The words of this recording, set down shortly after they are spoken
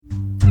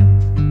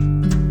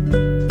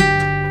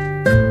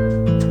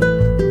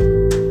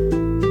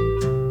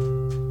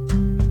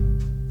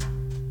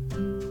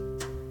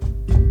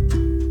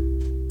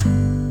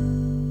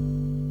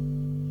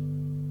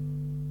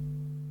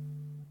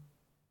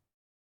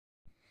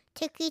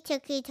Ticky,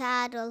 ticky,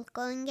 taddle,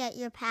 go and get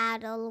your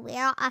paddle.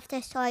 We're off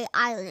to Story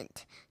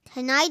Island.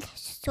 Tonight's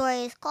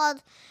story is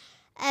called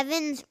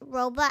Evan's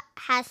Robot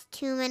Has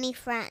Too Many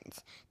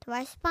Friends. The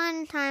right spot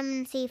in time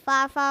and see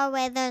far, far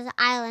away there's an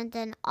island,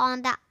 and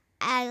on that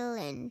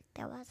island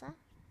there was a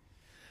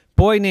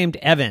boy named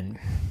Evan,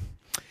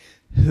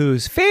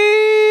 whose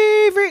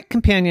favorite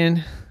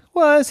companion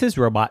was his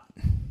robot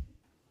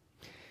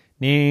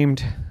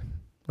named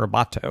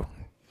Roboto.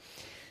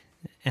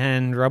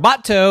 And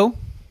Roboto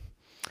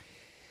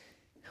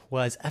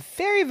was a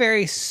very,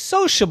 very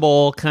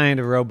sociable kind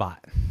of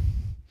robot.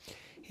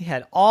 He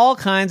had all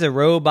kinds of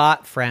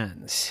robot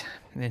friends,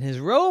 and his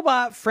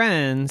robot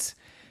friends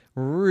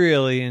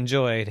really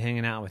enjoyed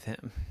hanging out with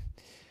him.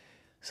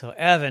 So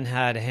Evan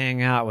had to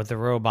hang out with the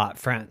robot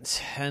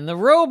friends, and the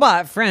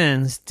robot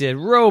friends did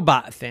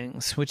robot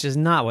things, which is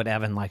not what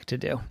Evan liked to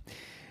do.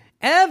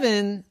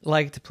 Evan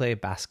liked to play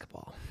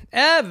basketball.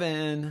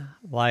 Evan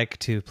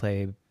liked to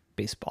play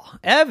baseball.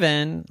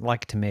 Evan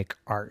liked to make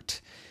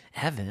art.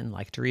 Evan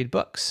liked to read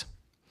books.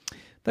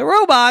 The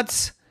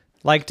robots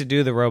liked to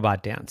do the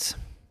robot dance.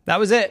 That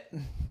was it.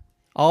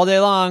 All day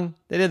long,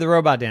 they did the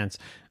robot dance.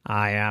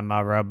 I am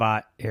a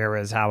robot. Here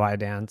is how I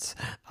dance.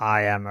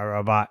 I am a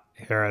robot.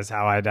 Here is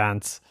how I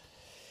dance.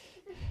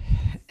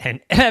 And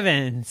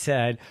Evan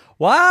said,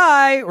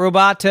 why,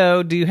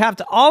 Roboto, do you have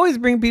to always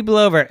bring people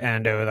over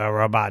and do the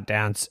robot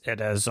dance? It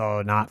is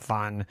so not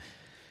fun.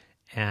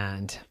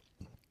 And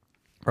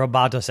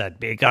Roboto said,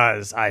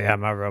 because I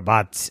am a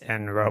robot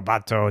and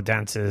Roboto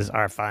dances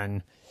are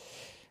fun.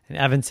 And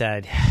Evan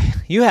said,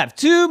 you have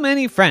too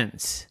many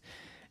friends.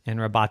 And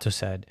Roboto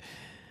said,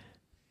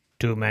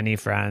 too many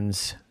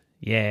friends.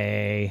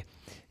 Yay.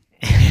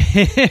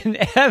 And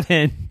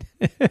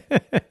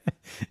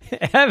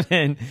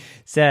Evan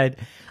said,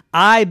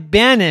 I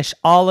banish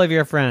all of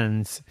your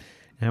friends.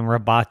 And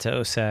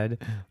Roboto said,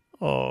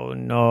 oh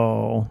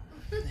no.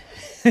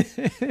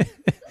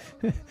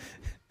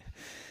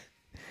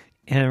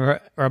 And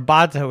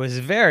Roboto was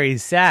very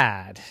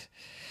sad.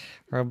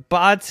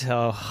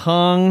 Roboto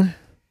hung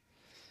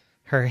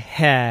her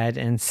head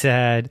and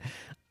said,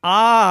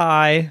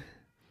 in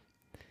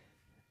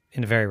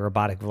a very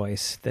robotic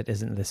voice that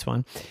isn't this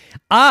one,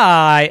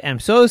 I am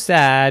so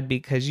sad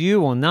because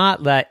you will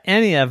not let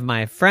any of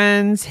my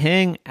friends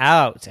hang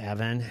out,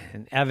 Evan.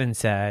 And Evan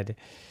said,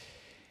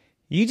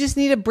 you just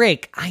need a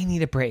break. I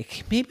need a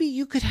break. Maybe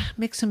you could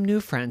make some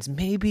new friends.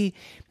 Maybe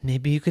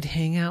you could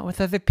hang out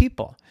with other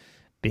people.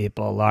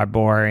 People are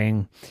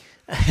boring.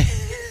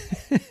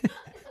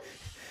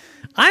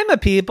 I'm a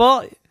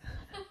people.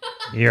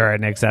 You're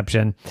an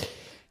exception.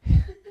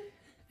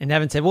 And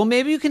Evan said, well,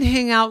 maybe you can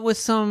hang out with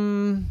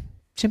some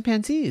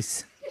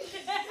chimpanzees.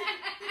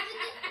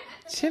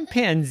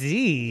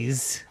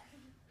 Chimpanzees?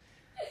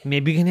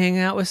 Maybe you can hang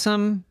out with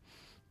some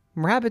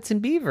rabbits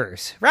and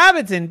beavers.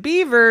 Rabbits and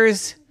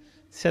beavers,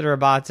 said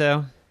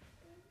Roboto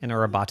in a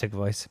robotic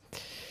voice.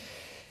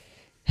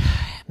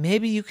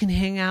 Maybe you can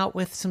hang out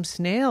with some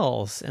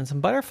snails and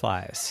some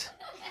butterflies.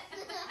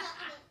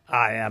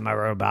 I am a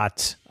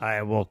robot.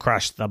 I will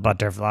crush the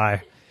butterfly.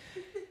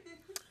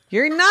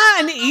 You're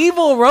not an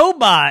evil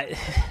robot,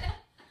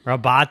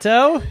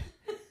 Roboto.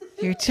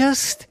 You're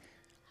just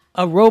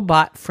a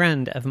robot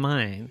friend of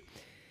mine.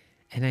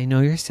 And I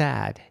know you're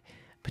sad,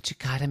 but you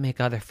got to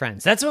make other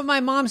friends. That's what my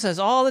mom says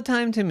all the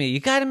time to me. You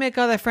got to make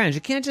other friends.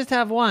 You can't just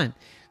have one,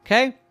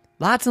 okay?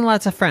 Lots and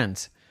lots of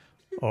friends.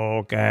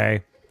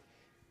 Okay.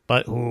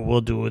 But who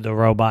will do the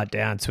robot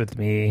dance with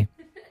me?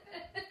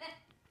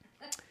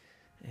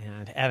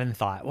 And Evan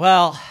thought,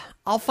 well,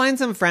 I'll find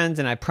some friends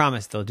and I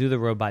promise they'll do the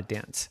robot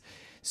dance.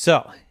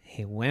 So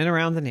he went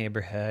around the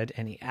neighborhood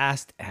and he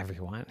asked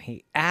everyone.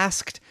 He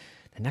asked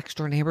the next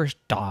door neighbor's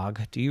dog,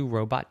 do you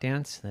robot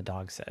dance? And the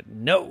dog said,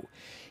 no.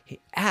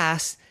 He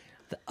asked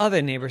the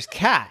other neighbor's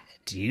cat,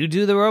 do you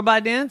do the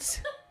robot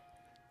dance?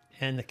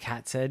 And the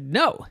cat said,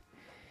 no.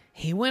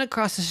 He went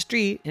across the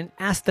street and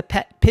asked the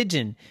pet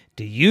pigeon,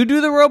 do you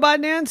do the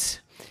robot dance?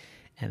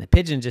 And the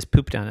pigeon just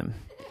pooped on him.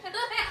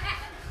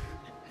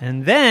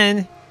 And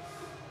then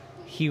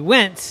he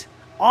went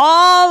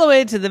all the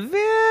way to the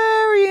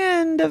very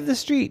end of the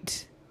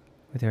street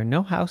where there are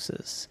no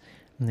houses.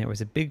 And there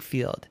was a big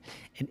field.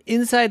 And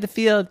inside the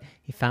field,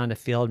 he found a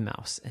field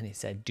mouse. And he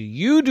said, do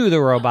you do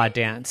the robot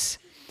dance?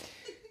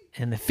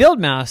 And the field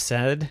mouse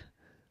said,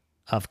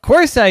 of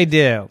course I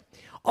do.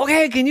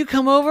 Okay, can you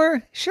come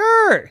over?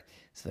 Sure.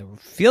 So the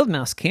field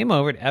mouse came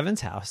over to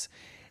Evan's house.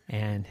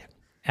 And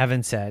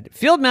Evan said,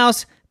 field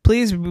mouse,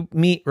 please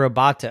meet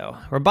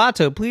Roboto.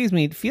 Roboto, please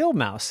meet field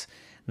mouse.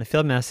 And the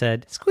field mouse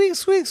said, squeak,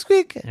 squeak,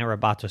 squeak. And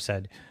Roboto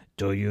said,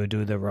 do you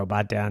do the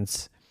robot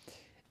dance?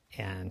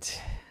 And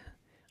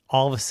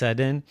all of a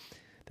sudden,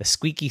 the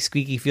squeaky,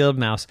 squeaky field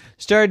mouse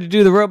started to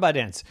do the robot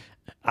dance.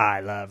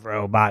 I love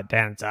robot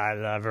dance. I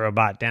love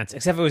robot dance.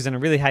 Except it was in a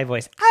really high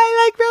voice.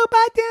 I like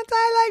robot dance.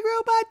 I like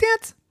robot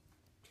dance.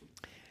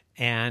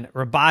 And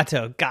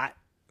Roboto got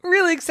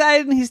really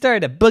excited and he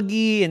started to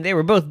boogie and they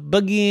were both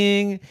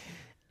boogieing.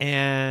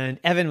 And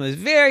Evan was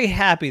very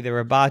happy that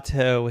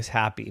Roboto was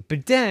happy.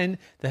 But then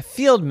the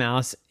field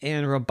mouse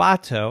and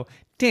Roboto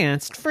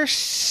danced for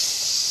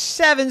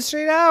 7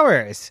 straight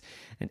hours.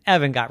 And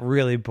Evan got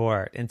really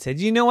bored and said,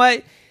 you know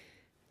what?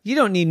 You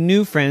don't need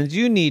new friends.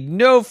 You need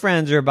no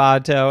friends,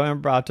 Roboto.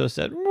 And Roboto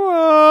said, whoa.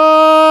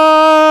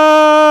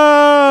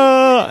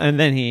 And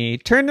then she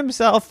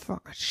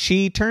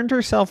turned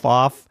herself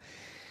off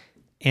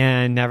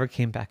and never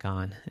came back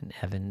on. And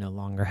Evan no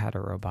longer had a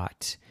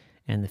robot.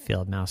 And the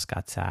field mouse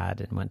got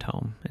sad and went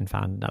home and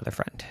found another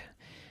friend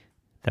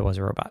that was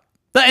a robot.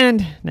 The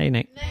end. Night,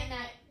 night. Night,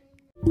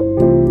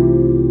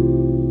 night.